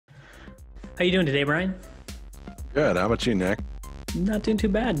How you doing today, Brian? Good. How about you, Nick? Not doing too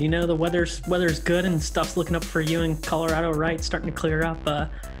bad. You know, the weather's good and stuff's looking up for you in Colorado, right? Starting to clear up.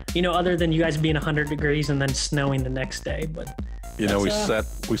 Other than you guys being 100 degrees and then snowing the next day. But we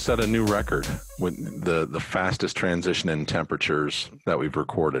set a new record with the fastest transition in temperatures that we've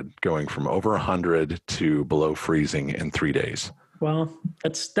recorded, going from over 100 to below freezing in 3 days. Well,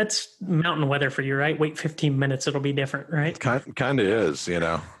 that's mountain weather for you, right? Wait 15 minutes, it'll be different, right? Kind of is,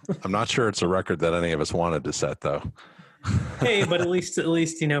 I'm not sure it's a record that any of us wanted to set, though. Hey, but at least,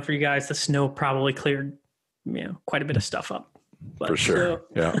 for you guys, the snow probably cleared, quite a bit of stuff up. But, for sure,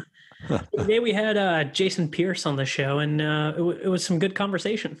 yeah. Today we had Jason Pierce on the show, and it was some good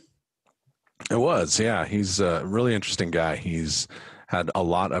conversation. It was, yeah. He's a really interesting guy. He's had a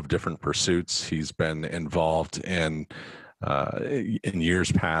lot of different pursuits. He's been involved in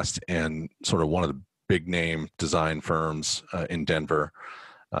years past in sort of one of the big name design firms in Denver.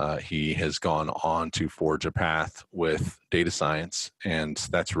 He has gone on to forge a path with data science, and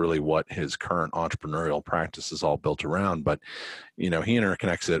that's really what his current entrepreneurial practice is all built around. But, he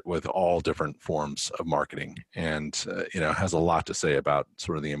interconnects it with all different forms of marketing and, has a lot to say about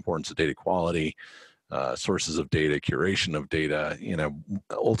sort of the importance of data quality, sources of data, curation of data,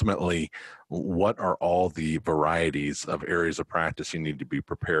 ultimately, what are all the varieties of areas of practice you need to be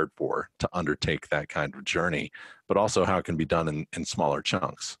prepared for to undertake that kind of journey, but also how it can be done in smaller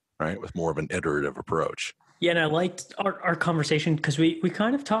chunks, right? With more of an iterative approach. Yeah, and I liked our conversation because we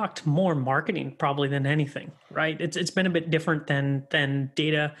kind of talked more marketing probably than anything, right? It's been a bit different than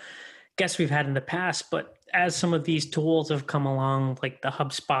data guests we've had in the past, but as some of these tools have come along, like the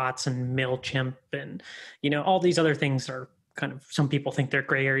HubSpots and MailChimp and, all these other things are kind of, some people think they're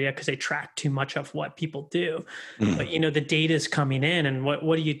gray area because they track too much of what people do. But, the data is coming in and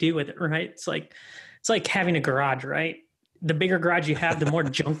what do you do with it, right? It's like having a garage, right? The bigger garage you have, the more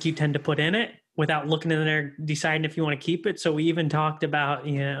junk you tend to put in it without looking in there, deciding if you want to keep it. So we even talked about,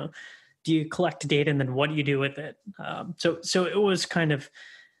 do you collect data and then what do you do with it? So it was kind of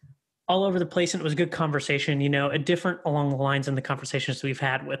all over the place, and it was a good conversation, a different along the lines in the conversations we've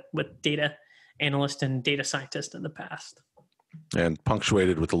had with data analysts and data scientists in the past. And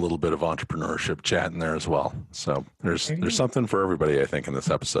punctuated with a little bit of entrepreneurship chat in there as well. So there's something for everybody, I think, in this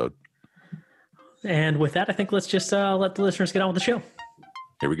episode. And with that, I think let's just let the listeners get on with the show.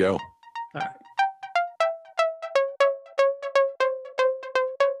 Here we go. All right.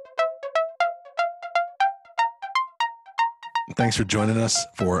 Thanks for joining us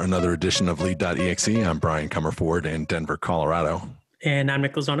for another edition of Lead.exe. I'm Brian Comerford in Denver, Colorado. And I'm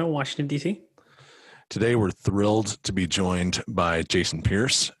Nick Lozano, Washington, D.C. Today, we're thrilled to be joined by Jason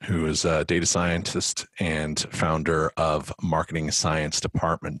Pierce, who is a data scientist and founder of Marketing Science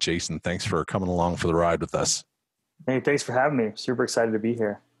Department. Jason, thanks for coming along for the ride with us. Hey, thanks for having me. Super excited to be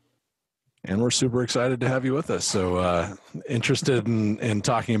here. And we're super excited to have you with us. So interested in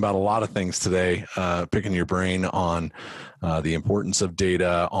talking about a lot of things today, picking your brain on the importance of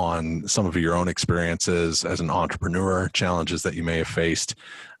data, on some of your own experiences as an entrepreneur, challenges that you may have faced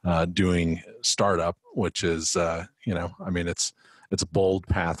doing startup, which is, it's a bold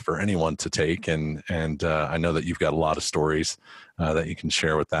path for anyone to take. And I know that you've got a lot of stories that you can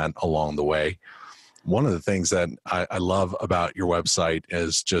share with that along the way. One of the things that I love about your website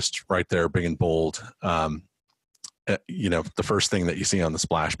is just right there, big and bold. The first thing that you see on the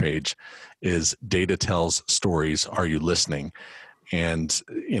splash page is data tells stories. Are you listening? And,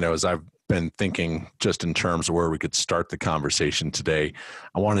 as I've been thinking just in terms of where we could start the conversation today,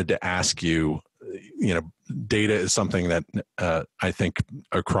 I wanted to ask you, data is something that I think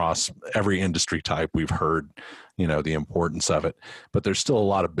across every industry type we've heard, the importance of it, but there's still a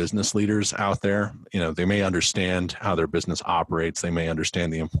lot of business leaders out there. They may understand how their business operates. They may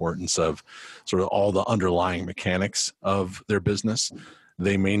understand the importance of sort of all the underlying mechanics of their business.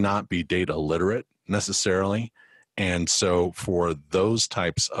 They may not be data literate necessarily. And so for those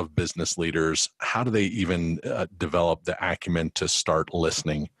types of business leaders, how do they even develop the acumen to start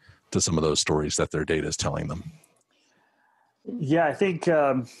listening to some of those stories that their data is telling them? Yeah, I think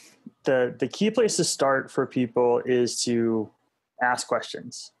the key place to start for people is to ask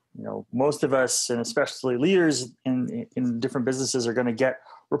questions. Most of us, and especially leaders in different businesses, are going to get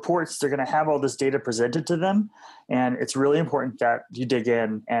reports. They're going to have all this data presented to them. And it's really important that you dig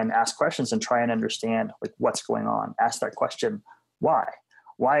in and ask questions and try and understand what's going on. Ask that question, why?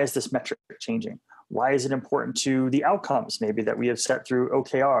 Why is this metric changing? Why is it important to the outcomes maybe that we have set through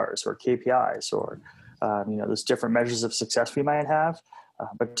OKRs or KPIs or those different measures of success we might have?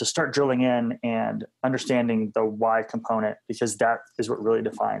 But to start drilling in and understanding the why component, because that is what really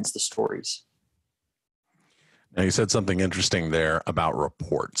defines the stories. Now, you said something interesting there about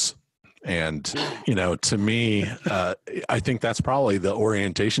reports. And, to me, I think that's probably the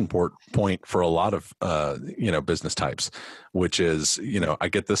orientation point for a lot of, business types, which is, I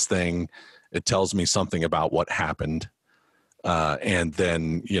get this thing, it tells me something about what happened. And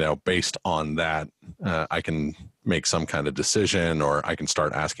then, based on that, I can make some kind of decision, or I can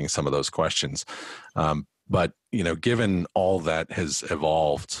start asking some of those questions. But, given all that has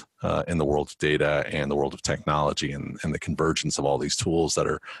evolved in the world of data and the world of technology and the convergence of all these tools that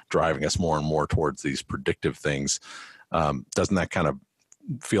are driving us more and more towards these predictive things, doesn't that kind of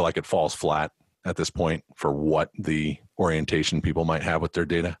feel like it falls flat at this point for what the orientation people might have with their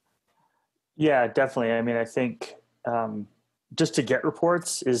data? Yeah, definitely. I mean, I think just to get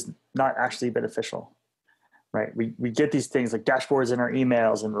reports is not actually beneficial. Right. We get these things like dashboards in our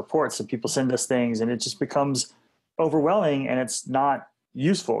emails and reports, and people send us things, and it just becomes overwhelming and it's not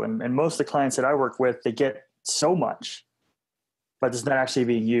useful. And most of the clients that I work with, they get so much, but it's not actually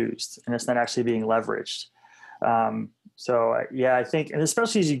being used and it's not actually being leveraged. I think, and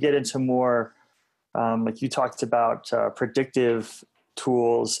especially as you get into more, like you talked about predictive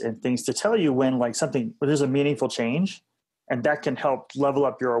tools and things to tell you when there's a meaningful change, and that can help level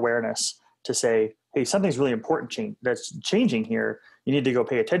up your awareness to say, hey, something's really important that's changing here. You need to go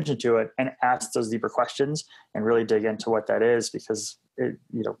pay attention to it and ask those deeper questions and really dig into what that is, because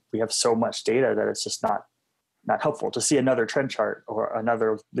we have so much data that it's just not helpful to see another trend chart or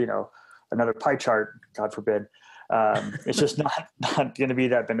another pie chart, God forbid. It's just not going to be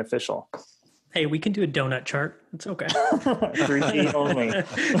that beneficial. Hey, we can do a donut chart. It's okay. 3D only.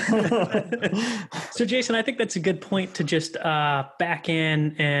 So, Jason, I think that's a good point to just back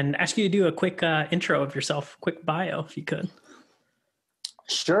in and ask you to do a quick intro of yourself, quick bio, if you could.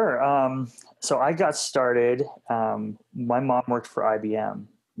 Sure. So I got started. My mom worked for IBM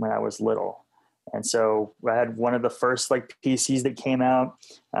when I was little. And so I had one of the first PCs that came out.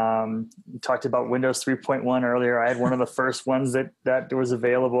 We talked about Windows 3.1 earlier. I had one of the first ones that was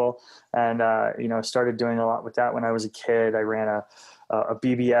available, and started doing a lot with that when I was a kid. I ran a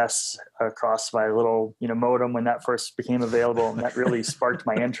BBS across my little modem when that first became available, and that really sparked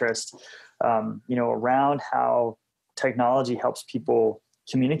my interest. Around how technology helps people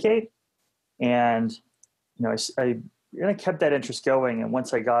communicate, and I kept that interest going. And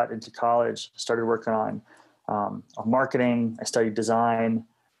once I got into college, I started working on marketing. I studied design.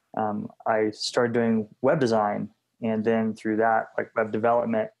 I started doing web design, and then through that, web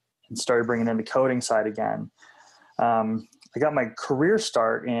development, and started bringing in the coding side again. I got my career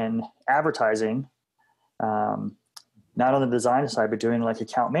start in advertising, not on the design side, but doing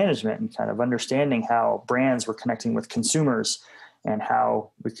account management and kind of understanding how brands were connecting with consumers, and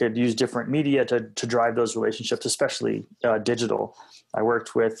how we could use different media to drive those relationships, especially digital. I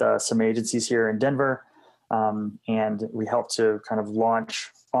worked with some agencies here in Denver, and we helped to kind of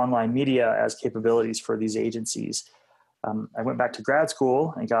launch online media as capabilities for these agencies. I went back to grad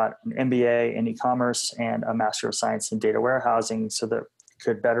school and got an MBA in e-commerce and a Master of Science in Data Warehousing, so that we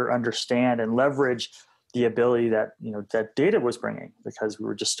could better understand and leverage the ability that that data was bringing, because we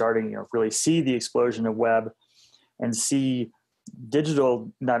were just starting really see the explosion of web and see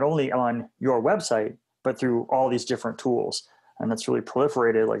digital not only on your website, but through all these different tools. And that's really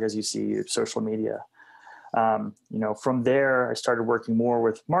proliferated, as you see social media. From there, I started working more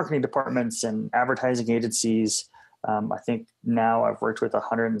with marketing departments and advertising agencies. I think now I've worked with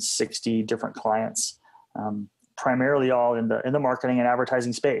 160 different clients, primarily all in the marketing and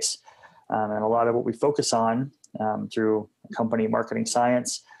advertising space. And a lot of what we focus on through company marketing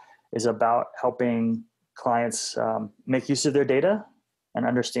science is about helping clients make use of their data and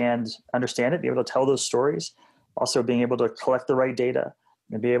understand it, be able to tell those stories, also being able to collect the right data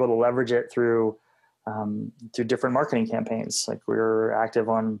and be able to leverage it through different marketing campaigns. We're active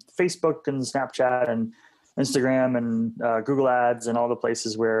on Facebook and Snapchat and Instagram and Google Ads and all the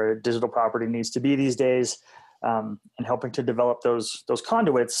places where digital property needs to be these days, and helping to develop those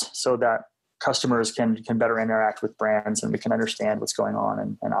conduits so that customers can better interact with brands, and we can understand what's going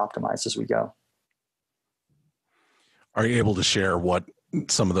on and optimize as we go. Are you able to share what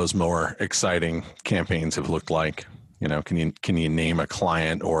some of those more exciting campaigns have looked like? Can you name a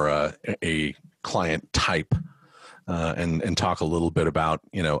client or a client type, and talk a little bit about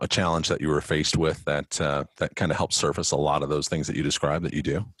a challenge that you were faced with that kind of helps surface a lot of those things that you described that you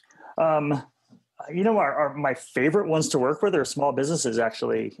do? My favorite ones to work with are small businesses,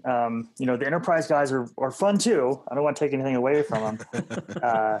 actually. The enterprise guys are fun too. I don't want to take anything away from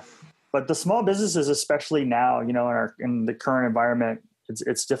them. But the small businesses, especially now, in the current environment,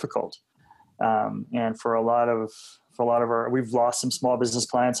 it's difficult. And for a lot of we've lost some small business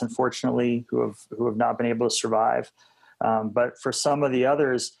clients, unfortunately, who have not been able to survive. But for some of the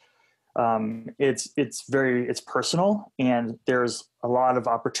others, it's personal, and there's a lot of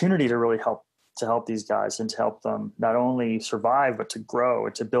opportunity to really help these guys and to help them not only survive, but to grow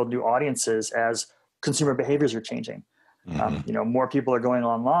and to build new audiences as consumer behaviors are changing. More people are going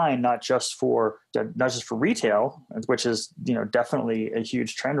online, not just for retail, which is, definitely a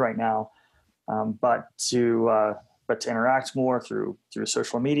huge trend right now, but to interact more through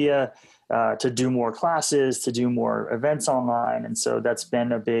social media, to do more classes, to do more events online. And so that's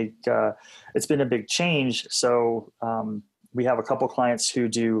been a big, it's been a big change. So we have a couple clients who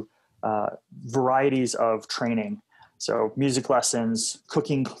do varieties of training. So music lessons,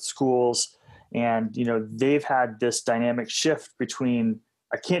 cooking schools, and, they've had this dynamic shift between,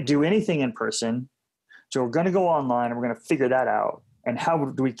 I can't do anything in person, so we're going to go online and we're going to figure that out. And how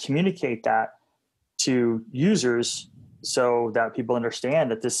do we communicate that to users so that people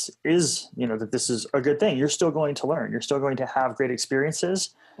understand that this is, that this is a good thing? You're still going to learn. You're still going to have great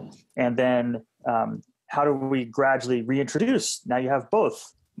experiences. And then how do we gradually reintroduce? Now you have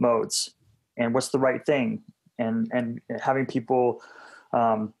both modes, and what's the right thing? And having people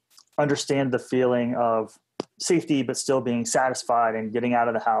understand the feeling of safety, but still being satisfied and getting out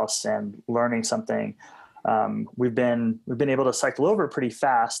of the house and learning something. We've been able to cycle over pretty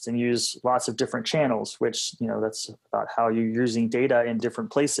fast and use lots of different channels, which, that's about how you're using data in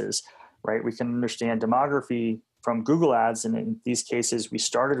different places, right? We can understand demography from Google Ads. And in these cases, we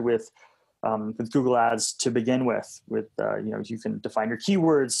started with Google Ads to begin with, you can define your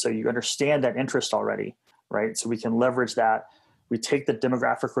keywords so you understand that interest already, right? So we can leverage that. We take the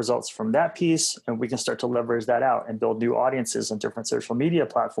demographic results from that piece, and we can start to leverage that out and build new audiences on different social media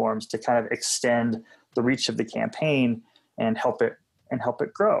platforms to kind of extend the reach of the campaign and help it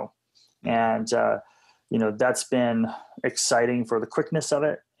grow. And, that's been exciting for the quickness of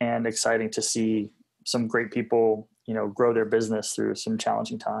it, and exciting to see some great people, grow their business through some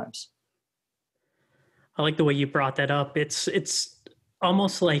challenging times. I like the way you brought that up. It's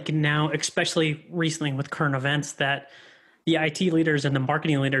almost like now, especially recently with current events, that the IT leaders and the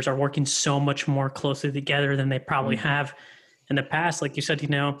marketing leaders are working so much more closely together than they probably have in the past. Like you said,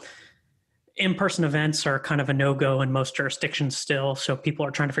 in-person events are kind of a no-go in most jurisdictions still. So people are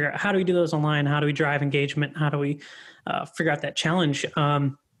trying to figure out, how do we do those online? How do we drive engagement? How do we figure out that challenge?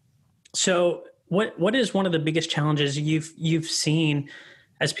 So what is one of the biggest challenges you've seen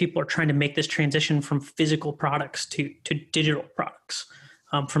as people are trying to make this transition from physical products to digital products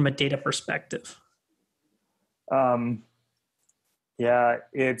from a data perspective? Yeah,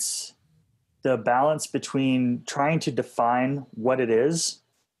 it's the balance between trying to define what it is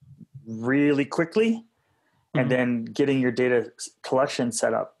really quickly and then getting your data collection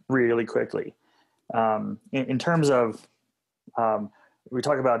set up really quickly. In terms of, we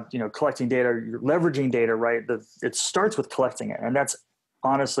talk about, collecting data, you're leveraging data, right? It starts with collecting it. And that's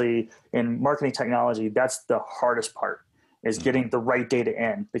honestly, in marketing technology, that's the hardest part, is getting the right data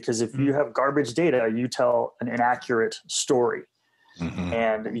in. Because if you have garbage data, you tell an inaccurate story.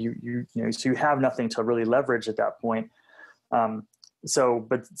 And so you have nothing to really leverage at that point.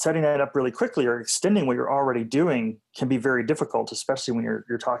 But setting that up really quickly or extending what you're already doing can be very difficult, especially when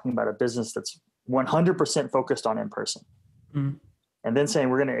you're talking about a business that's 100% focused on in-person. And then saying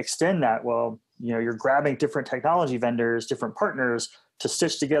we're going to extend that. Well, you're grabbing different technology vendors, different partners to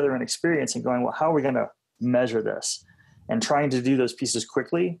stitch together an experience and going, well, how are we going to measure this? And trying to do those pieces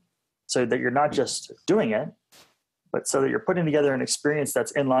quickly so that you're not just doing it, but so that you're putting together an experience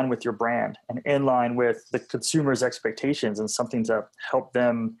that's in line with your brand and in line with the consumer's expectations, and something to help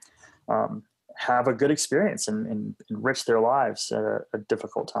them have a good experience and enrich their lives at a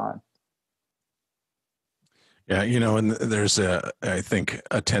difficult time. Yeah, and there's I think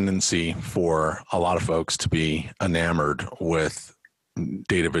a tendency for a lot of folks to be enamored with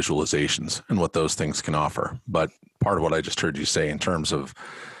data visualizations and what those things can offer. But part of what I just heard you say in terms of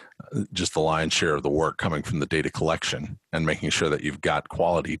just the lion's share of the work coming from the data collection and making sure that you've got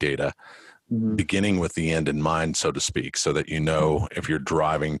quality data, beginning with the end in mind, so to speak, so that if you're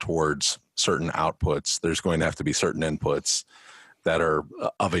driving towards certain outputs, there's going to have to be certain inputs that are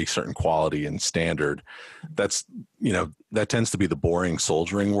of a certain quality and standard. That's, that tends to be the boring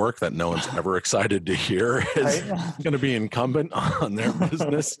soldiering work that no one's ever excited to hear is going to be incumbent on their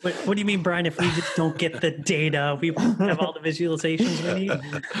business. What do you mean, Brian? If we just don't get the data, we won't have all the visualizations we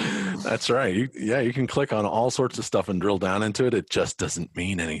need? That's right. You can click on all sorts of stuff and drill down into it. It just doesn't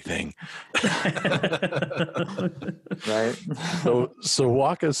mean anything. Right. So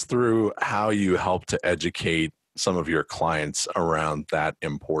walk us through how you help to educate some of your clients around that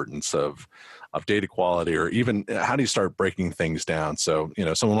importance of of data quality, or even how do you start breaking things down? So,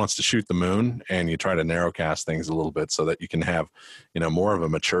 someone wants to shoot the moon and you try to narrowcast things a little bit so that you can have, more of a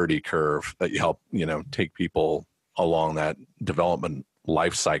maturity curve that you help, take people along that development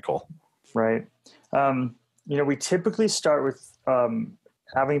life cycle. Right. We typically start with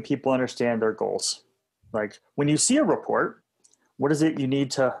having people understand their goals. Like when you see a report, what is it you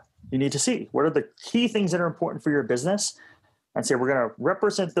need to see? What are the key things that are important for your business? And say, we're going to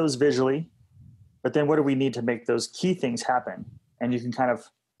represent those visually, but then what do we need to make those key things happen? And you can kind of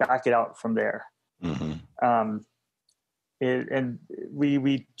back it out from there. Mm-hmm. And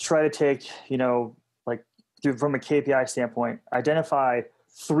we try to take, from a KPI standpoint, identify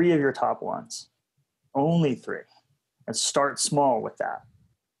 3 of your top ones, only 3, and start small with that.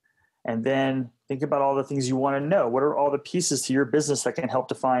 And then think about all the things you want to know. What are all the pieces to your business that can help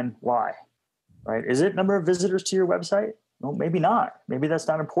define why, right? Is it number of visitors to your website? Well, maybe not. Maybe that's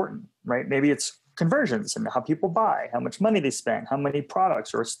not important, right? Maybe it's conversions and how people buy, how much money they spend, how many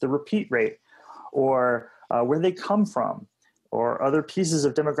products, or it's the repeat rate, or where they come from, or other pieces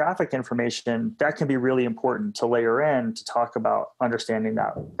of demographic information that can be really important to layer in to talk about understanding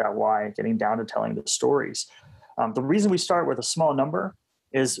that why and getting down to telling the stories. The reason we start with a small number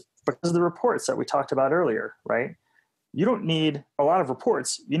is because of the reports that we talked about earlier, right? You don't need a lot of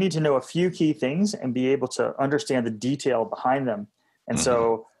reports. You need to know a few key things and be able to understand the detail behind them. And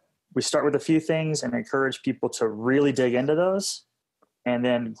so we start with a few things and encourage people to really dig into those and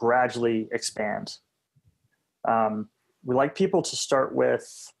then gradually expand. We like people to start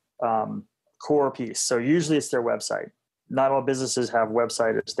with core piece. So usually it's their website. Not all businesses have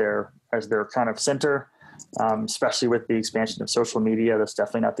website as their kind of center, especially with the expansion of social media. That's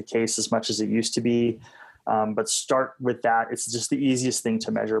definitely not the case as much as it used to be. But start with that. It's just the easiest thing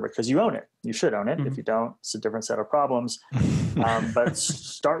to measure because you own it. You should own it. Mm-hmm. If you don't, it's a different set of problems. But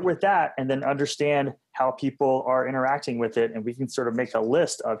start with that and then understand how people are interacting with it. And we can sort of make a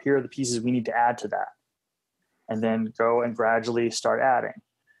list of here are the pieces we need to add to that. And then go and gradually start adding.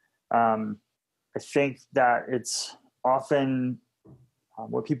 I think that it's often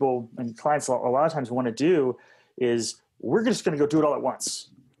what people and clients a lot of times want to do is we're just going to go do it all at once.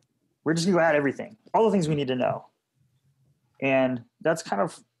 We're just going to go add everything, all the things we need to know. And that's kind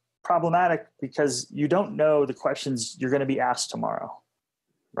of problematic because you don't know the questions you're going to be asked tomorrow,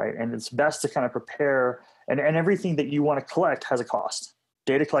 right? And it's best to kind of prepare, and everything that you want to collect has a cost.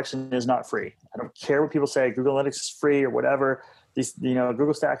 Data collection is not free. I don't care what people say, Google Analytics is free or whatever.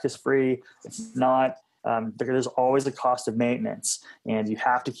 Google Stack is free. It's not. There's always a cost of maintenance, and you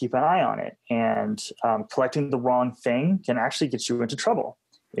have to keep an eye on it. And collecting the wrong thing can actually get you into trouble.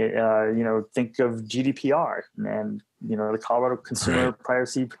 Think of GDPR and the Colorado Consumer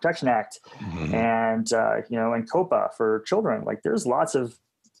Privacy Protection Act, mm-hmm. and COPA for children. Like there's lots of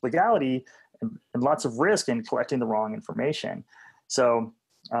legality and lots of risk in collecting the wrong information. So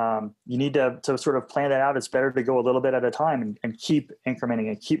you need to sort of plan that out. It's better to go a little bit at a time and keep incrementing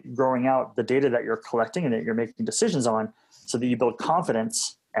and keep growing out the data that you're collecting and that you're making decisions on so that you build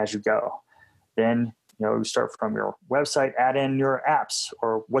confidence as you go. Then, you start from your website, add in your apps,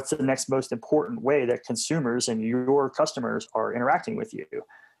 or what's the next most important way that consumers and your customers are interacting with you.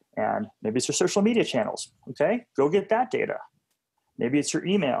 And maybe it's your social media channels. Okay, go get that data. Maybe it's your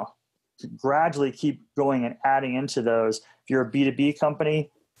email. Gradually keep going and adding into those. If you're a B2B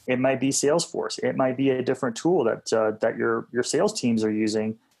company, it might be Salesforce. It might be a different tool that your sales teams are using.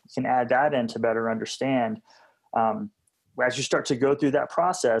 You can add that in to better understand. As you start to go through that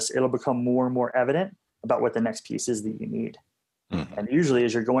process, it'll become more and more evident about what the next piece is that you need. Mm-hmm. And usually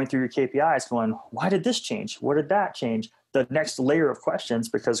as you're going through your KPIs going, why did this change? What did that change? The next layer of questions,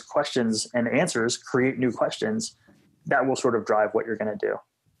 because questions and answers create new questions, that will sort of drive what you're going to do.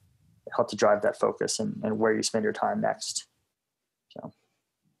 Help to drive that focus and where you spend your time next. So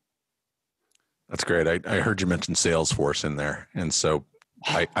that's great. I heard you mention Salesforce in there. And so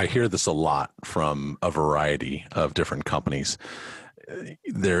I hear this a lot from a variety of different companies.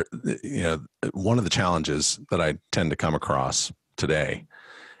 One of the challenges that I tend to come across today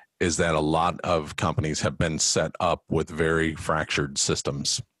is that a lot of companies have been set up with very fractured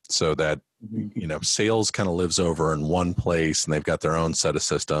systems so that, sales kind of lives over in one place and they've got their own set of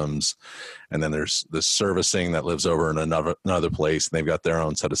systems. And then there's the servicing that lives over in another place and they've got their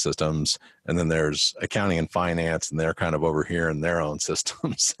own set of systems. And then there's accounting and finance and they're kind of over here in their own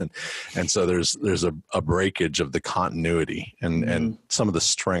systems. And so there's a breakage of the continuity and some of the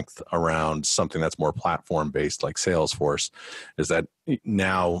strength around something that's more platform based like Salesforce is that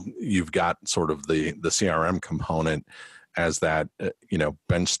now you've got sort of the CRM component as that,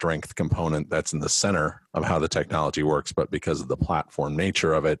 bench strength component that's in the center of how the technology works. But because of the platform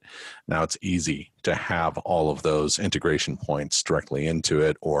nature of it, now it's easy to have all of those integration points directly into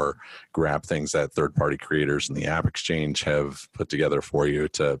it, or grab things that third-party creators in the App Exchange have put together for you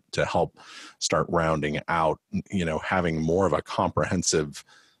to help start rounding out, having more of a comprehensive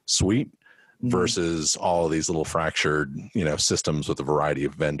suite versus all of these little fractured, systems with a variety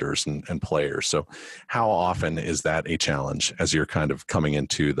of vendors and players. So how often is that a challenge as you're kind of coming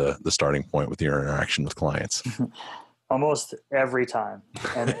into the starting point with your interaction with clients? Almost every time.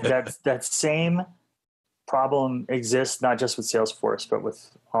 And that same problem exists not just with Salesforce, but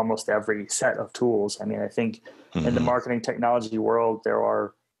with almost every set of tools. I mean, I think in the marketing technology world,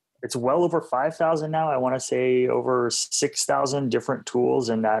 it's well over 5,000 now. I want to say over 6,000 different tools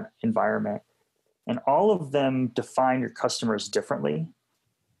in that environment. And all of them define your customers differently.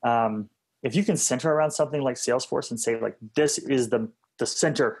 If you can center around something like Salesforce and say, like, this is the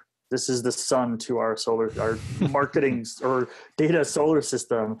center, this is the sun to our marketing or data solar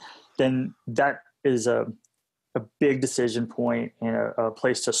system, then that is a big decision point and a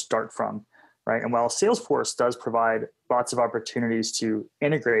place to start from, right? And while Salesforce does provide lots of opportunities to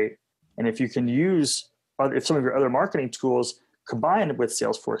integrate, and if you can use, if some of your other marketing tools combined with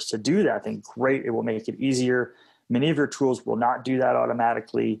Salesforce to do that, then great, it will make it easier. Many of your tools will not do that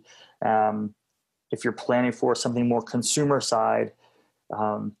automatically. If you're planning for something more consumer side,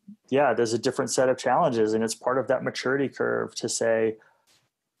 there's a different set of challenges, and it's part of that maturity curve to say,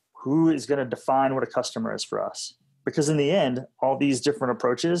 who is going to define what a customer is for us? Because in the end, all these different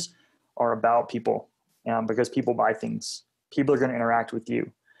approaches are about people, because people buy things. People are going to interact with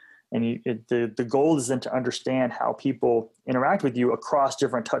you. And the goal is then to understand how people interact with you across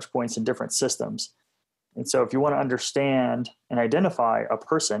different touch points and different systems. And so if you want to understand and identify a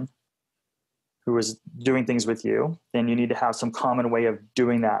person who is doing things with you, then you need to have some common way of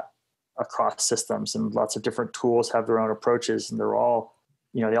doing that across systems. And lots of different tools have their own approaches, and they're all,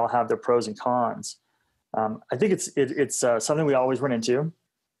 they all have their pros and cons. I think it's something we always run into,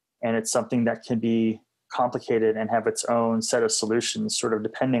 and it's something that can be complicated and have its own set of solutions, sort of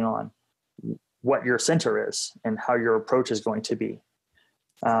depending on what your center is and how your approach is going to be.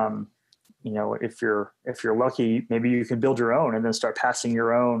 If you're lucky, maybe you can build your own and then start passing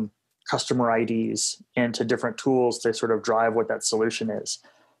your own customer IDs into different tools to sort of drive what that solution is.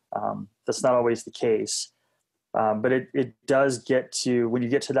 That's not always the case. But it does get to, when you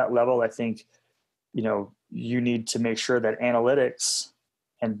get to that level, I think, you need to make sure that analytics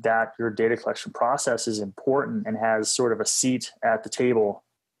and that your data collection process is important and has sort of a seat at the table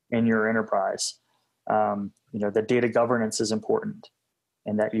in your enterprise. The data governance is important,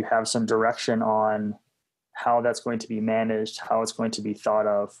 and that you have some direction on how that's going to be managed, how it's going to be thought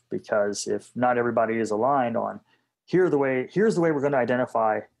of, because if not everybody is aligned on here's the way we're going to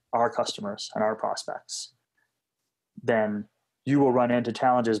identify our customers and our prospects, then you will run into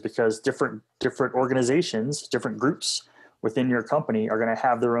challenges, because different organizations, different groups within your company are going to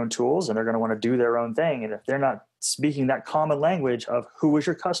have their own tools, and they're going to want to do their own thing. And if they're not speaking that common language of who is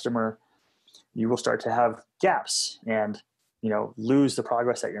your customer, you will start to have gaps and, lose the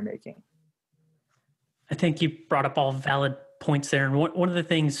progress that you're making. I think you brought up all valid points there. And one of the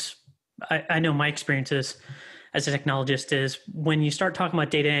things I know my experience is as a technologist is when you start talking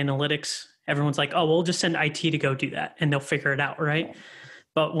about data analytics, everyone's like, oh, we'll just send IT to go do that and they'll figure it out, right?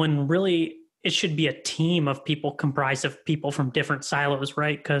 But when really it should be a team of people comprised of people from different silos,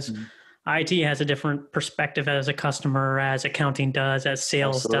 right? Because IT has a different perspective as a customer, as accounting does, as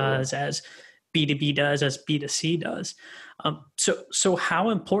sales does, as B2B does, as B2C does. So how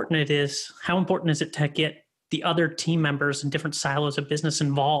important is it to get the other team members in different silos of business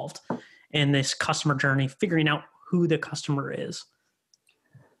involved in this customer journey, figuring out who the customer is?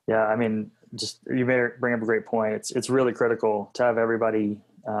 Yeah, I mean, you bring up a great point. It's really critical to have everybody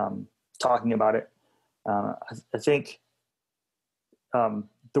talking about it. I think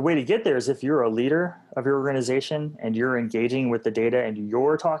the way to get there is if you're a leader of your organization and you're engaging with the data and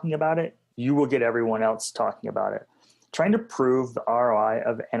you're talking about it, you will get everyone else talking about it. Trying to prove the ROI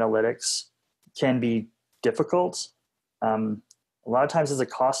of analytics can be difficult. A lot of times it's a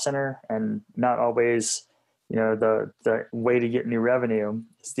cost center and not always, the way to get new revenue.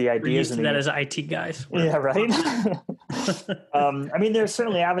 It's the ideas. We're used to that as IT guys. Yeah, right. I mean, there's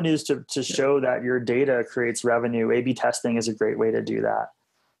certainly avenues to show that your data creates revenue. A/B testing is a great way to do that,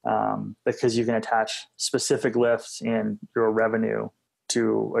 because you can attach specific lifts in your revenue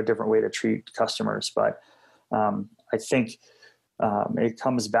to a different way to treat customers. But I think it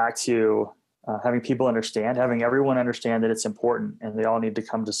comes back to having people understand, having everyone understand that it's important and they all need to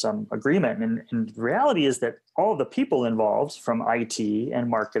come to some agreement. And the reality is that all of the people involved from IT and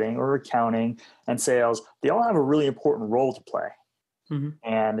marketing or accounting and sales, they all have a really important role to play. Mm-hmm.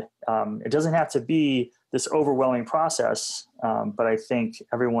 And it doesn't have to be this overwhelming process, but I think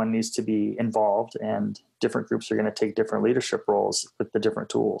everyone needs to be involved, and different groups are going to take different leadership roles with the different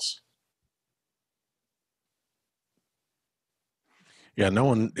tools. Yeah, no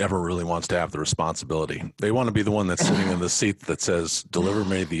one ever really wants to have the responsibility. They want to be the one that's sitting in the seat that says, deliver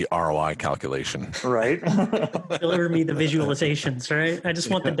me the ROI calculation. Right. Deliver me the visualizations, right? I just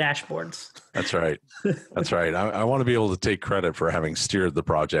want the dashboards. That's right. That's right. I want to be able to take credit for having steered the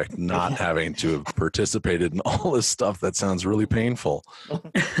project, not having to have participated in all this stuff that sounds really painful.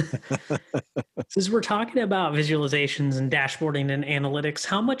 As we're talking about visualizations and dashboarding and analytics,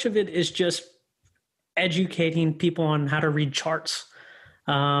 how much of it is just educating people on how to read charts?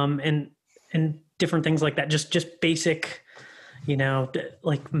 And different things like that, just basic,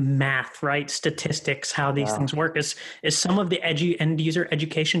 like math, right? Statistics, how these things work. Is some of the end user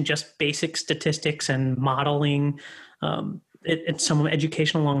education just basic statistics and modeling? It's some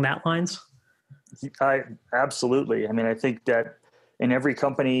education along that lines. Absolutely. I mean, I think that in every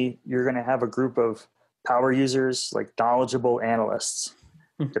company, you're going to have a group of power users, like knowledgeable analysts.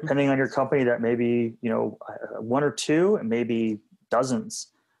 Mm-hmm. Depending on your company, that may be, one or two, and maybe dozens.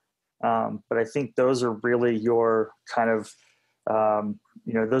 But I think those are really your kind of,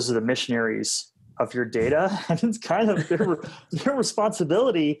 those are the missionaries of your data. And it's kind of their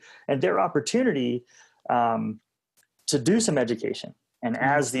responsibility and their opportunity to do some education. And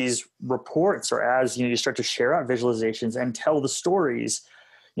as these reports, or as you start to share out visualizations and tell the stories,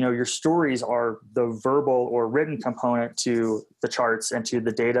 your stories are the verbal or written component to the charts and to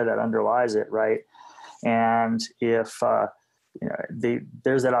the data that underlies it, right? And if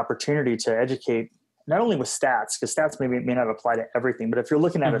there's that opportunity to educate, not only with stats, because stats may not apply to everything, but if you're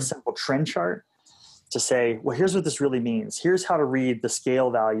looking at a simple trend chart, to say, well, here's what this really means. Here's how to read the scale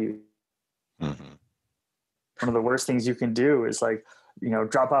value. Mm-hmm. One of the worst things you can do is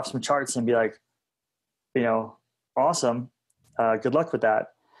drop off some charts and be like, awesome, good luck with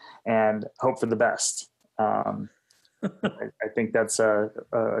that, and hope for the best. I think that's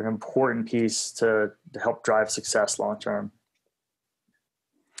an important piece to help drive success long term.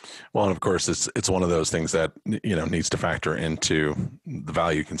 Well, and of course, it's one of those things that needs to factor into the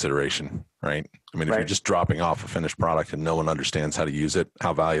value consideration, right? I mean, if you're just dropping off a finished product and no one understands how to use it,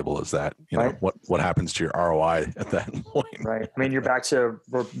 how valuable is that? What happens to your ROI at that point? Right. I mean, you're back to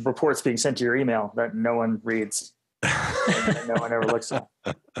reports being sent to your email that no one reads, and no one ever looks at.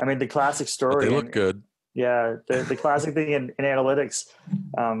 I mean, the classic story. But they look good. Yeah, the classic thing in analytics,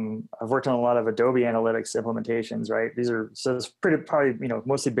 I've worked on a lot of Adobe Analytics implementations, right? So it's probably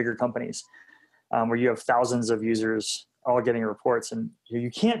mostly bigger companies where you have thousands of users all getting reports, and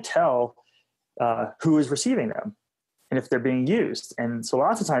you can't tell who is receiving them and if they're being used. And so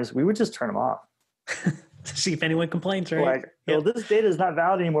lots of times we would just turn them off. See if anyone complains, right? Well, this data is not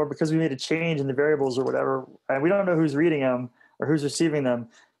valid anymore because we made a change in the variables or whatever, and we don't know who's reading them or who's receiving them.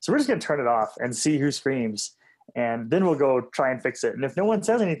 So we're just going to turn it off and see who screams. And then we'll go try and fix it. And if no one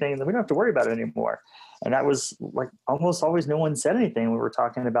says anything, then we don't have to worry about it anymore. And that was almost always no one said anything when we were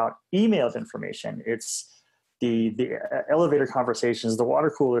talking about emailed information. It's the elevator conversations, the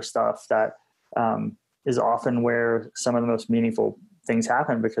water cooler stuff that is often where some of the most meaningful things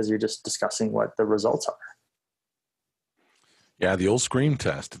happen, because you're just discussing what the results are. Yeah, the old scream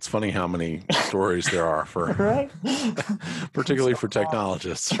test. It's funny how many stories there are for, particularly for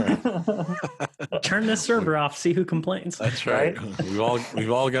technologists. Right? Turn this server off. See who complains. That's right. We've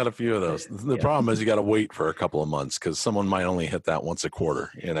all got a few of those. The problem is you got to wait for a couple of months because someone might only hit that once a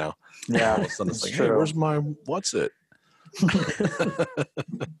quarter. Yeah, all of a sudden it's like, hey, where's my what's it?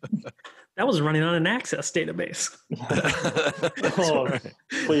 That was running on an Access database. Right.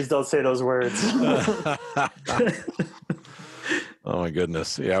 Please don't say those words. Oh my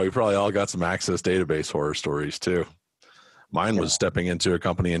goodness. Yeah, we probably all got some Access database horror stories too. Mine was stepping into a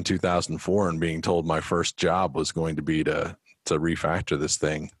company in 2004 and being told my first job was going to be to refactor this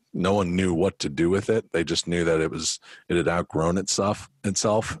thing. No one knew what to do with it. They just knew that it had outgrown itself,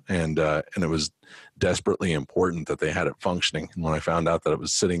 and it was desperately important that they had it functioning. And when I found out that it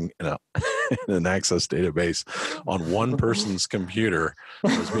was sitting in an Access database on one person's computer,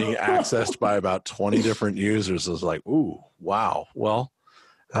 it was being accessed by about 20 different users, I was like, ooh, wow. Well,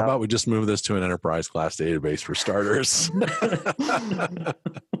 how about we just move this to an enterprise class database for starters?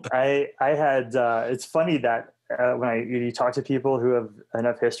 I had, it's funny that when you talk to people who have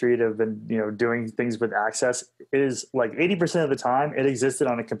enough history to have been, doing things with Access, it is like 80% of the time it existed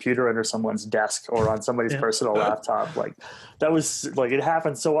on a computer under someone's desk or on somebody's personal laptop. Like that was like, it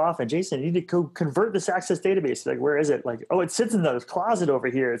happened so often. Jason, you need to go convert this Access database. Like, where is it? Like, oh, it sits in the closet over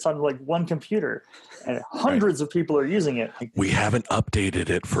here. It's on like one computer and hundreds of people are using it. Like, we haven't updated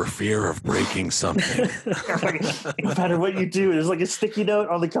it for fear of breaking something. like, no matter what you do, there's like a sticky note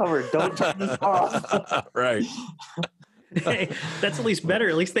on the cover. Don't turn this off. Right. Hey, that's at least better.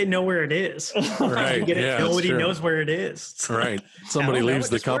 At least they know where it is. Right. Nobody knows where it is. Right. Somebody leaves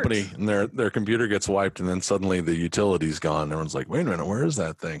the company and their computer gets wiped, and then suddenly the utility's gone. Everyone's like, wait a minute, where is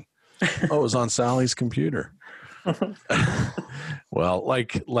that thing? Oh, it was on Sally's computer. Well,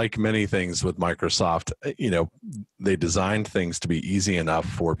 like many things with Microsoft, they designed things to be easy enough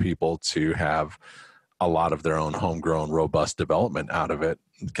for people to have a lot of their own homegrown, robust development out of it.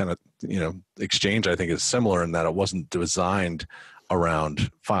 Kind of, Exchange, I think, is similar in that it wasn't designed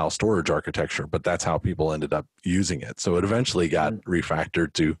around file storage architecture, but that's how people ended up using it. So it eventually got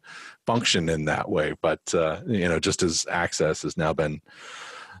refactored to function in that way. But, just as Access has now been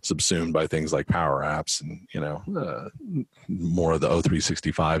subsumed by things like Power Apps and, more of the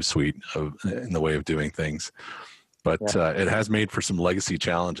O365 suite in the way of doing things. But it has made for some legacy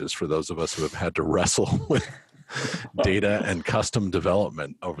challenges for those of us who have had to wrestle with data and custom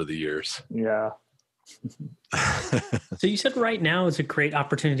development over the years. Yeah. So you said right now is a great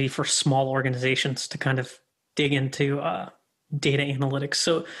opportunity for small organizations to kind of dig into data analytics.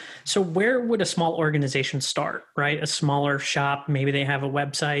 So where would a small organization start, right? A smaller shop, maybe they have a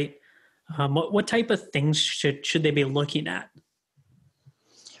website. What type of things should they be looking at?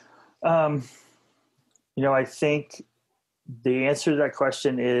 I think the answer to that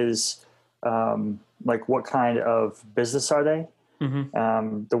question is like, what kind of business are they?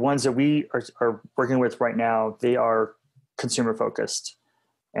 Mm-hmm. The ones that we are working with right now, they are consumer focused.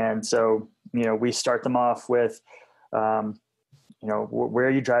 And so, we start them off with, where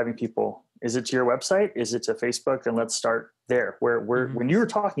are you driving people? Is it to your website? Is it to Facebook? And let's start there. When you're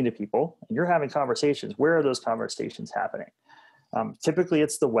talking to people and you're having conversations, where are those conversations happening? Typically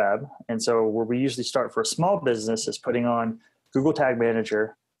it's the web. And so where we usually start for a small business is putting on Google Tag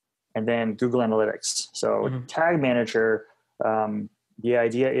Manager and then Google Analytics. So Tag Manager, the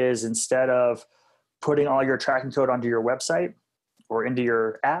idea is instead of putting all your tracking code onto your website or into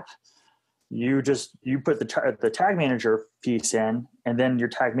your app, you put the Tag Manager piece in, and then your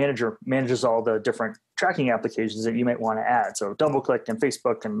Tag Manager manages all the different tracking applications that you might want to add. So DoubleClick and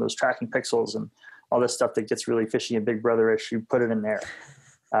Facebook and those tracking pixels and all this stuff that gets really fishy and Big Brother-ish, you put it in there.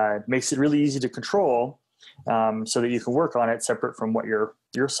 It makes it really easy to control so that you can work on it separate from what your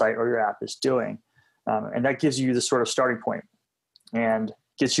site or your app is doing. And that gives you the sort of starting point and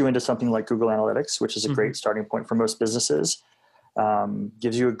gets you into something like Google Analytics, which is a great starting point for most businesses.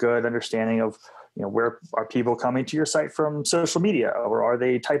 Gives you a good understanding of, where are people coming to your site from social media, or are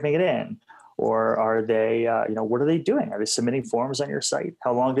they typing it in, or are they, what are they doing? Are they submitting forms on your site?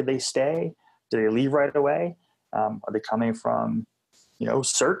 How long did they stay? Do they leave right away? Are they coming from,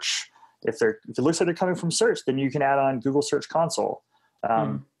 search? If it looks like they're coming from search, then you can add on Google Search Console.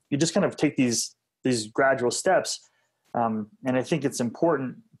 You just kind of take these gradual steps. And I think it's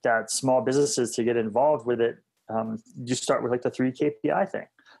important that small businesses, to get involved with it, you start with like the 3 KPI thing.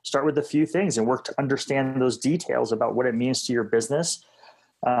 Start with a few things and work to understand those details about what it means to your business.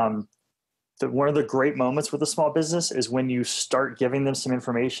 One of the great moments with a small business is when you start giving them some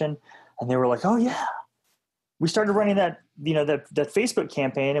information and they were like, oh yeah, we started running that Facebook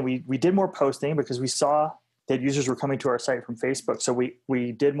campaign, and we did more posting because we saw that users were coming to our site from Facebook. So we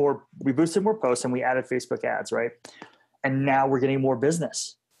boosted more posts and we added Facebook ads, right? And now we're getting more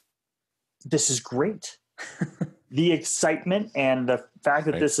business. This is great. The excitement and the fact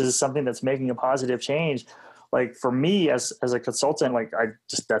that this is something that's making a positive change, like for me as a consultant,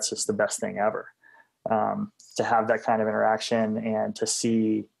 that's just the best thing ever. To have that kind of interaction and to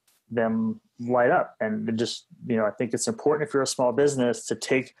see them light up. And just, I think it's important if you're a small business to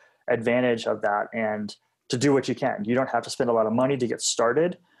take advantage of that and to do what you can. You don't have to spend a lot of money to get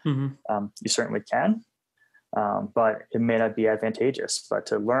started. You certainly can, but it may not be advantageous. But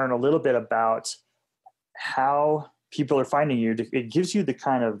to learn a little bit about how people are finding you, it gives you the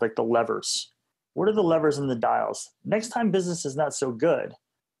kind of like the levers. What are the levers and the dials? Next time business is not so good,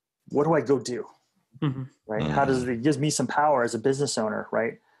 what do I go do? Right? How does it gives me some power as a business owner,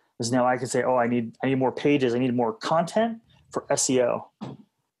 right? Because now I can say, oh, I need more pages. I need more content for SEO.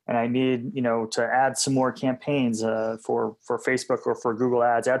 And I need, to add some more campaigns for Facebook or for Google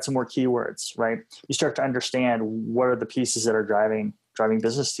Ads, add some more keywords, right? You start to understand what are the pieces that are driving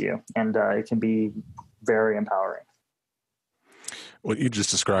business to you. And it can be very empowering. What you just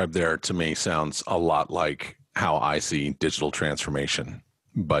described there to me sounds a lot like how I see digital transformation.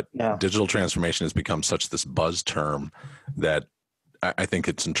 But digital transformation has become such this buzz term that I think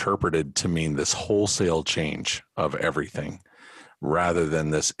it's interpreted to mean this wholesale change of everything rather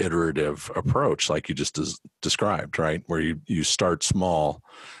than this iterative approach like you just described, right? Where you start small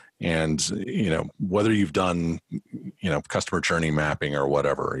and, whether you've done, customer journey mapping or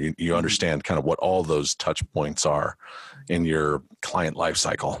whatever, you understand kind of what all those touch points are in your client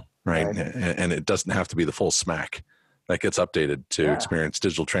lifecycle, right? And it doesn't have to be the full smack that gets updated to experience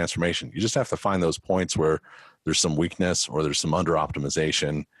digital transformation. You just have to find those points where there's some weakness or there's some under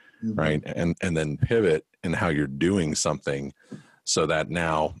optimization, right? And then pivot in how you're doing something so that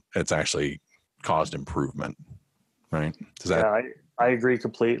now it's actually caused improvement, right? I agree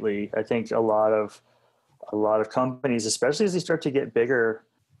completely. I think a lot of companies, especially as they start to get bigger,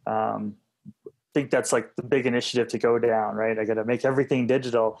 think that's like the big initiative to go down, right? I got to make everything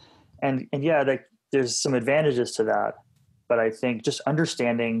digital. And there's some advantages to that, but I think just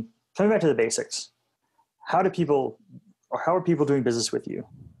understanding, coming back to the basics, how are people doing business with you?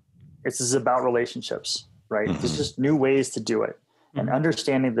 This is about relationships, right? There's just new ways to do it, and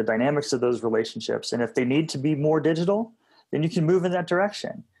understanding the dynamics of those relationships. And if they need to be more digital, then you can move in that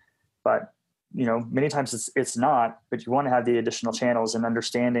direction. But, many times it's not, but you want to have the additional channels, and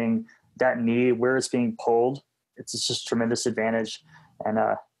understanding that need, where it's being pulled. It's just tremendous advantage. And,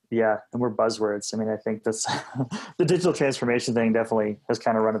 and we're buzzwords. I mean, I think that's the digital transformation thing definitely has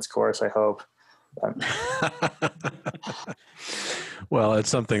kind of run its course, I hope. Well, it's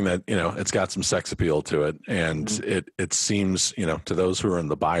something that, it's got some sex appeal to it. And it seems, to those who are in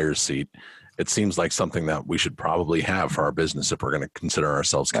the buyer's seat, it seems like something that we should probably have for our business if we're going to consider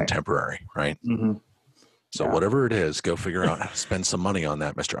ourselves contemporary, right? So whatever it is, go figure out how to spend some money on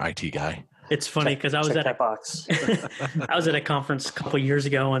that, Mr. IT guy. It's funny because I was at a conference a couple of years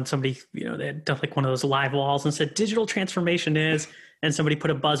ago, and somebody, they had done like one of those live walls and said digital transformation is, and somebody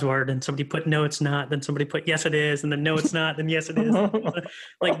put a buzzword, and somebody put no, it's not. Then somebody put yes, it is, and then no, it's not. Then yes, it is.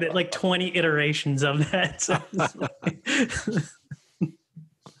 like 20 iterations of that. So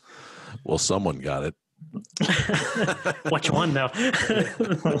well, someone got it. Which one though?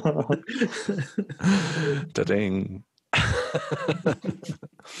 Ta-ding.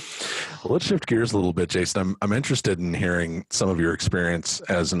 Well, let's shift gears a little bit, Jason. I'm interested in hearing some of your experience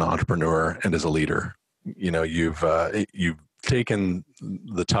as an entrepreneur and as a leader. You've taken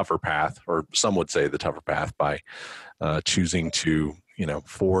the tougher path, or some would say the tougher path, by choosing to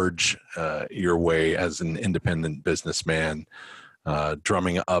forge your way as an independent businessman,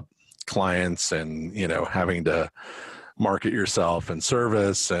 drumming up clients and having to market yourself and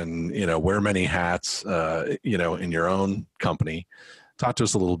service and wear many hats in your own company. Talk to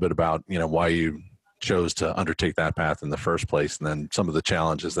us a little bit about why you chose to undertake that path in the first place, and then some of the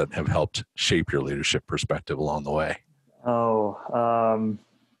challenges that have helped shape your leadership perspective along the way. How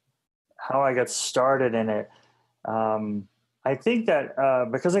I got started in it. I think that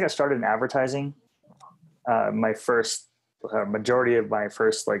because I got started in advertising, my first majority of my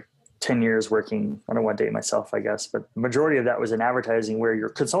first 10 years working, I don't want to date myself, I guess, but the majority of that was in advertising, where you're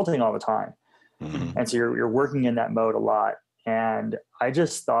consulting all the time. And so you're working in that mode a lot. And I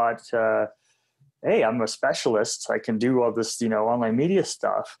just thought, hey, I'm a specialist. I can do all this, online media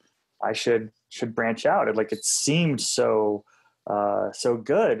stuff. I should branch out. And it seemed so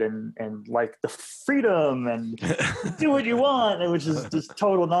good and like the freedom and do what you want, which is just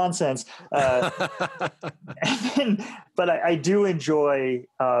total nonsense. But I do enjoy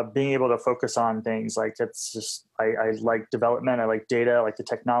being able to focus on things it's just, I like development. I like data, I like the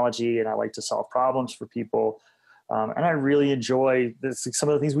technology, and I like to solve problems for people. And I really enjoy some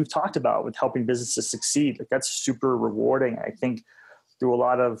of the things we've talked about with helping businesses succeed. That's super rewarding. I think through a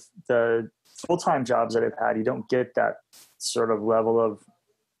lot of the full-time jobs that I've had, you don't get that sort of level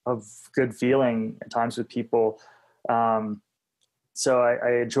of good feeling at times with people. So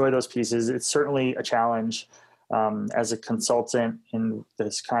I enjoy those pieces. It's certainly a challenge as a consultant in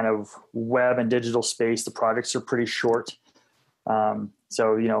this kind of web and digital space. The projects are pretty short.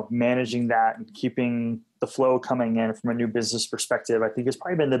 So, managing that and keeping the flow coming in from a new business perspective, I think has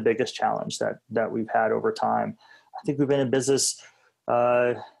probably been the biggest challenge that we've had over time. I think we've been in business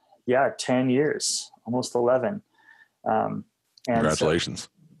 10 years, almost 11. And congratulations.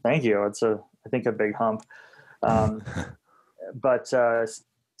 Thank you. It's I think a big hump. But there's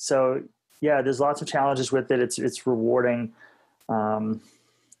lots of challenges with it. It's rewarding. Lots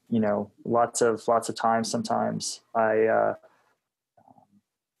of time. Sometimes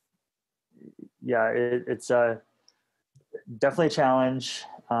it's definitely a challenge.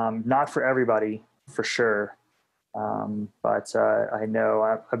 Not for everybody, for sure. But I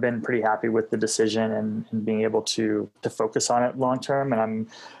know I've been pretty happy with the decision and being able to focus on it long term. And I'm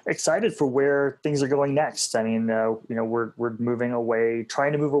excited for where things are going next. I mean, we're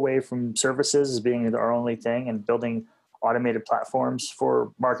trying to move away from services as being our only thing and building automated platforms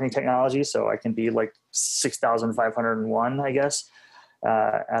for marketing technology. So I can be like 6,501, I guess,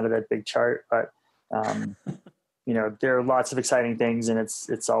 out of that big chart. But, there are lots of exciting things, and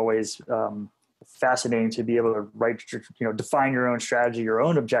it's always, fascinating to be able to define your own strategy, your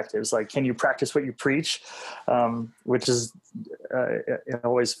own objectives. Like, can you practice what you preach? Which is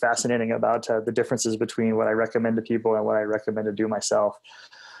always fascinating about the differences between what I recommend to people and what I recommend to do myself.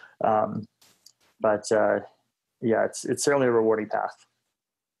 Yeah, it's certainly a rewarding path.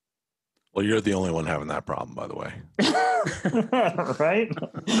 Well, you're the only one having that problem, by the way. Right?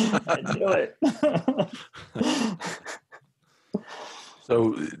 I knew it.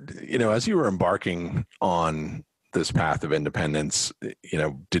 So, as you were embarking on this path of independence,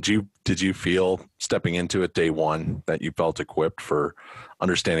 did you feel stepping into it day one that you felt equipped for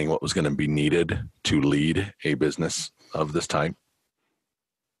understanding what was going to be needed to lead a business of this type?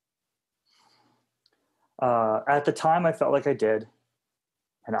 At the time, I felt like I did,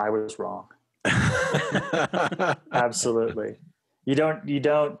 and I was wrong. Absolutely. You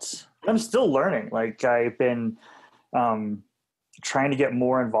don't, I'm still learning. Like, I've been, trying to get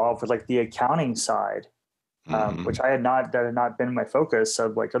more involved with like the accounting side, which that had not been my focus. So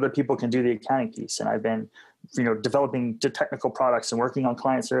like, other people can do the accounting piece, and I've been, developing technical products and working on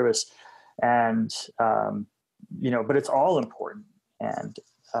client service, and but it's all important. And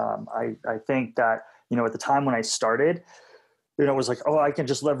I think that at the time when I started, it was like, oh, I can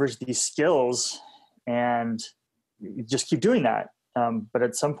just leverage these skills and just keep doing that. But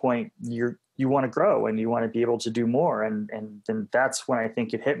at some point, you want to grow and you want to be able to do more. And then that's when I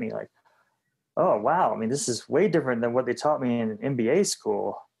think it hit me like, oh, wow. I mean, this is way different than what they taught me in MBA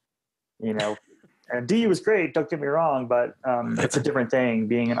school, and DU was great. Don't get me wrong, but it's a different thing.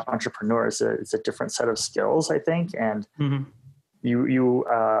 Being an entrepreneur it's a different set of skills, I think. And I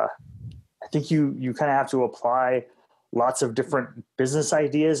think you kind of have to apply lots of different business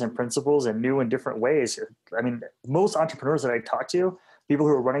ideas and principles in new and different ways. I mean, most entrepreneurs that I talk to, people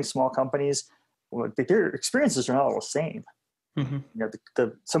who are running small companies, their experiences are not all the same. Mm-hmm.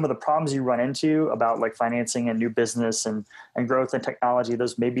 Some of the problems you run into about like financing a new business and growth and technology,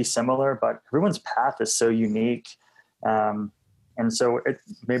 those may be similar, but everyone's path is so unique. And so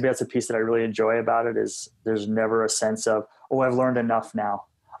maybe that's a piece that I really enjoy about it is there's never a sense of, oh, I've learned enough now.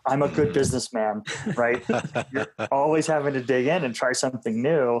 I'm a good businessman, right? You're always having to dig in and try something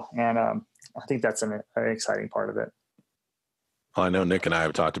new. And I think that's an exciting part of it. Well, I know Nick and I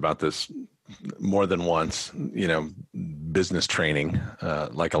have talked about this more than once, business training,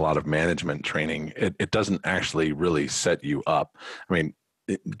 like a lot of management training, it doesn't actually really set you up. I mean,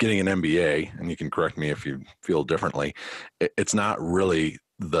 getting an MBA, and you can correct me if you feel differently, it's not really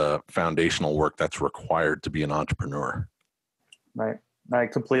the foundational work that's required to be an entrepreneur. Right. I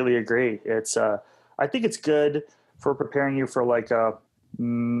completely agree. It's, I think it's good for preparing you for like a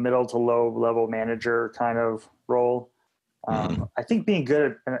middle to low level manager kind of role. I think being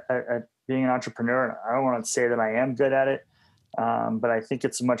good at being an entrepreneur, I don't want to say that I am good at it, but I think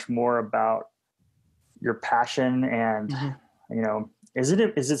it's much more about your passion and, is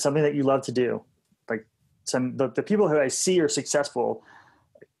it something that you love to do? Like the people who I see are successful,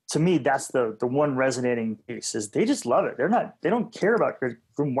 to me, that's the one resonating piece is they just love it. They don't care about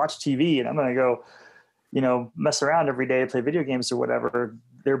watch TV and I'm going to go, mess around every day, play video games or whatever.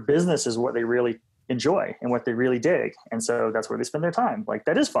 Their business is what they really enjoy and what they really dig. And so that's where they spend their time. Like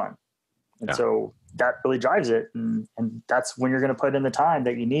that is fun. And so that really drives it. And that's when you're going to put in the time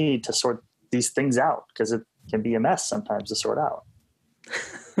that you need to sort these things out, because it can be a mess sometimes to sort out.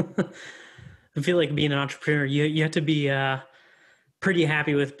 I feel like being an entrepreneur, you have to be pretty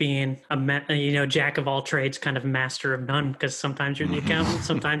happy with being a jack of all trades, kind of master of none, because sometimes you're the accountant,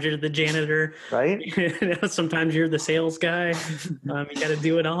 sometimes you're the janitor, right? Sometimes you're the sales guy. You got to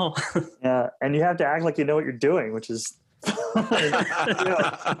do it all. Yeah, and you have to act like you know what you're doing, which is half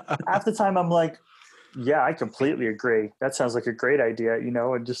the time I'm like, yeah, I completely agree. That sounds like a great idea,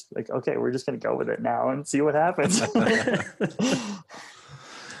 and just like, okay, we're just going to go with it now and see what happens.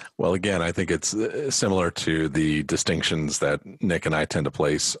 Well, again, I think it's similar to the distinctions that Nick and I tend to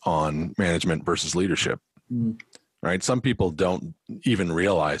place on management versus leadership, right? Some people don't even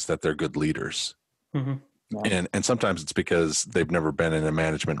realize that they're good leaders. Mm-hmm. Yeah. And sometimes it's because they've never been in a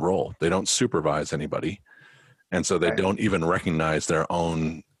management role. They don't supervise anybody. And so they don't even recognize their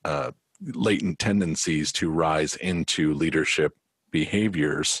own latent tendencies to rise into leadership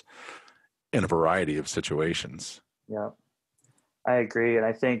behaviors in a variety of situations. Yeah, I agree. And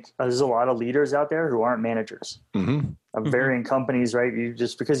I think there's a lot of leaders out there who aren't managers of varying companies, right? You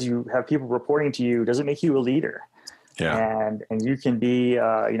just, because you have people reporting to you doesn't make you a leader. Yeah. And you can be,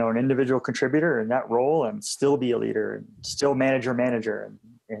 an individual contributor in that role and still be a leader and still manage your manager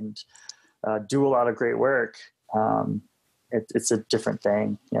and do a lot of great work. It's a different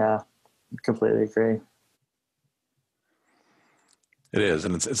thing. Yeah, completely agree. It is.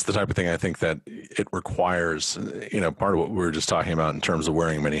 And it's the type of thing I think that it requires, part of what we were just talking about in terms of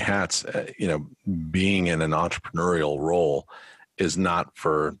wearing many hats, being in an entrepreneurial role is not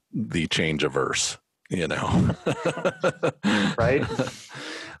for the change averse, Right.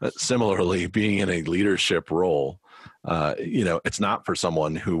 Similarly, being in a leadership role, it's not for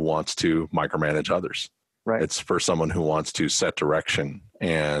someone who wants to micromanage others. Right. It's for someone who wants to set direction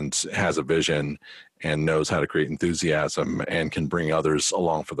and has a vision and knows how to create enthusiasm and can bring others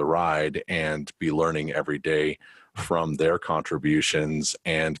along for the ride and be learning every day from their contributions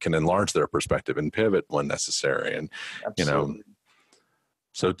and can enlarge their perspective and pivot when necessary. And, Absolutely.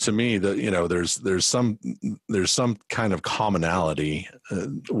 So to me, there's some kind of commonality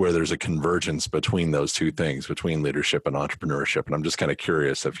where there's a convergence between those two things, between leadership and entrepreneurship. And I'm just kind of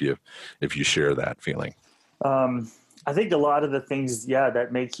curious if you share that feeling. I think a lot of the things,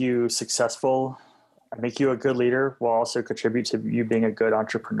 that make you successful, make you a good leader, will also contribute to you being a good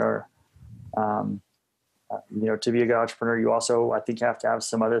entrepreneur. To be a good entrepreneur, you also, I think, have to have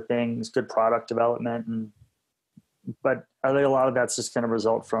some other things, good product development, but I think a lot of that's just going to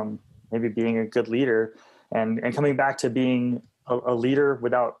result from maybe being a good leader and coming back to being a leader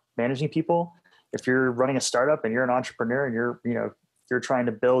without managing people. If you're running a startup and you're an entrepreneur and you're trying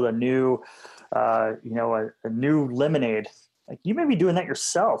to build a new, a new lemonade, like you may be doing that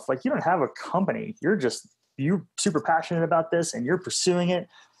yourself. Like you don't have a company. You're super passionate about this and you're pursuing it.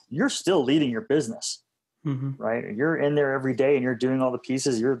 You're still leading your business. Right? You're in there every day and you're doing all the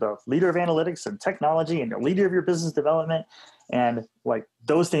pieces. You're the leader of analytics and technology and the leader of your business development. And like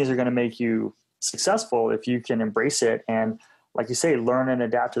those things are going to make you successful if you can embrace it. And like you say, learn and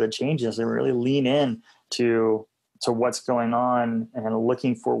adapt to the changes and really lean in to what's going on and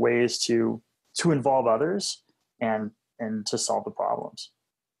looking for ways to involve others and to solve the problems.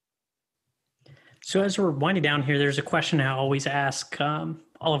 So as we're winding down here, there's a question I always ask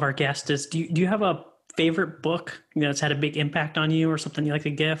all of our guests is, do you have a favorite book that's had a big impact on you or something you like to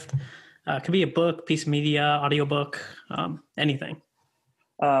gift? It could be a book, piece of media, audiobook, anything.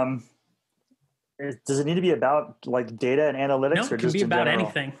 Does it need to be about like data and analytics? No, or it can just be in about general?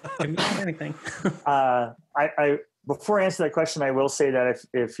 anything. It can be about anything. I before I answer that question, I will say that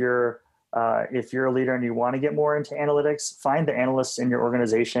if you're a leader and you want to get more into analytics, find the analysts in your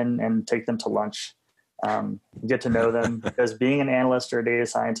organization and take them to lunch. Get to know them, because being an analyst or a data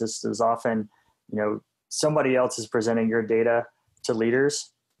scientist is often, somebody else is presenting your data to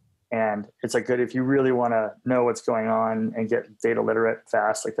leaders. And it's like good if you really want to know what's going on and get data literate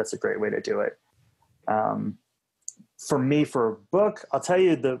fast, like that's a great way to do it. For me, for a book, I'll tell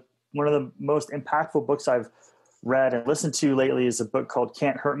you one of the most impactful books I've read and listened to lately is a book called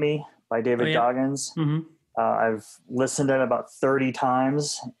Can't Hurt Me by David Goggins. I've listened to it about 30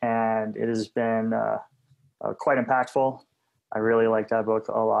 times and it has been quite impactful. I really like that book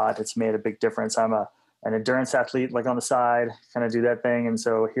a lot. It's made a big difference. I'm an endurance athlete, like on the side, kind of do that thing. And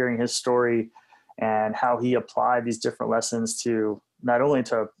so hearing his story and how he applied these different lessons to not only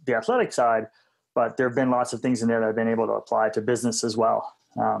to the athletic side, but there have been lots of things in there that I've been able to apply to business as well.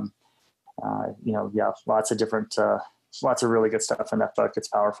 Lots of different, lots of really good stuff in that book. It's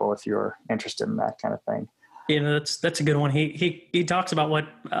powerful if you're interested in that kind of thing. That's a good one. He talks about what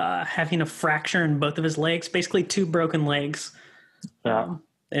having a fracture in both of his legs, basically 2 broken legs, and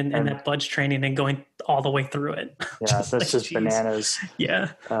that budge training and going all the way through it. Yeah, that's just bananas.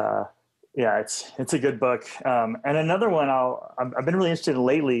 Yeah. It's a good book. And another one I've been really interested in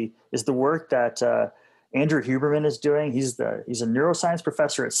lately is the work that Andrew Huberman is doing. He's a neuroscience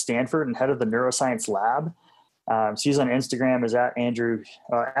professor at Stanford and head of the neuroscience lab. So he's on Instagram is at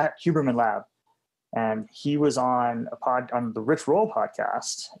Huberman Lab. And he was on on the Rich Roll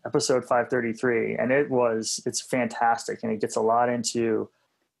podcast, episode 533. And it's fantastic. And it gets a lot into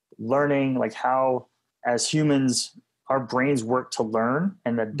learning, like how as humans, our brains work to learn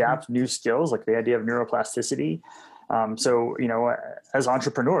and adapt new skills, like the idea of neuroplasticity. So, as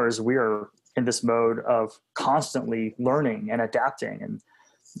entrepreneurs, we are in this mode of constantly learning and adapting. And,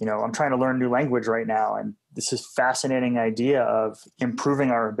 I'm trying to learn new language right now. And this is fascinating idea of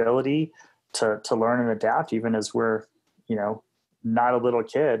improving our ability to learn and adapt, even as we're, not a little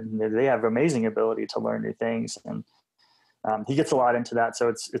kid. They have amazing ability to learn new things. And he gets a lot into that. So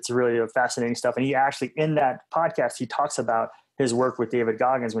it's really a fascinating stuff. And he actually, in that podcast, he talks about his work with David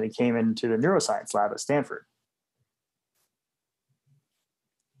Goggins when he came into the neuroscience lab at Stanford.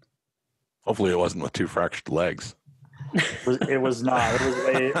 Hopefully it wasn't with 2 fractured legs. It was not.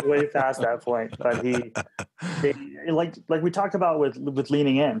 It was way past that point. But like we talked about with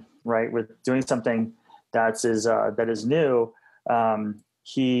leaning in, right? With doing something that is new.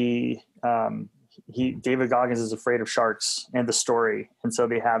 David Goggins is afraid of sharks and the story, and so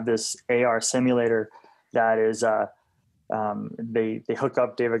they have this AR simulator that is they hook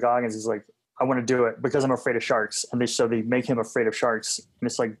up David Goggins. He's like, I want to do it because I'm afraid of sharks, and they make him afraid of sharks, and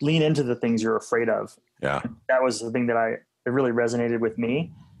it's like, lean into the things you're afraid of. Yeah, that was the thing that it really resonated with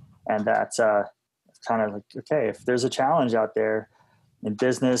me, and that's kind of like, okay, if there's a challenge out there in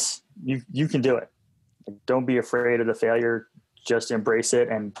business, you can do it. Don't be afraid of the failure. Just embrace it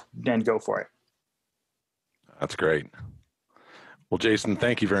and go for it. That's great. Well, Jason,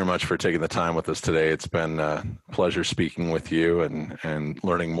 thank you very much for taking the time with us today. It's been a pleasure speaking with you and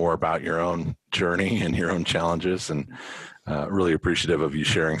learning more about your own journey and your own challenges, and really appreciative of you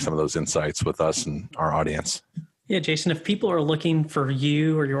sharing some of those insights with us and our audience. Yeah, Jason, if people are looking for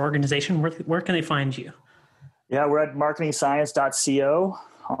you or your organization, where can they find you? Yeah, we're at marketingscience.co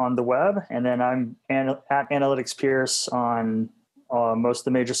on the web, and then I'm at Analytics Pierce on most of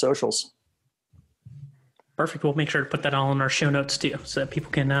the major socials. Perfect. We'll make sure to put that all in our show notes too, so that people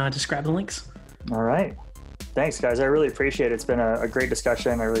can just grab the links. All right. Thanks, guys. I really appreciate it. It's been a great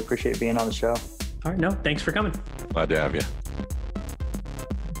discussion. I really appreciate being on the show. All right. No, thanks for coming. Glad to have you.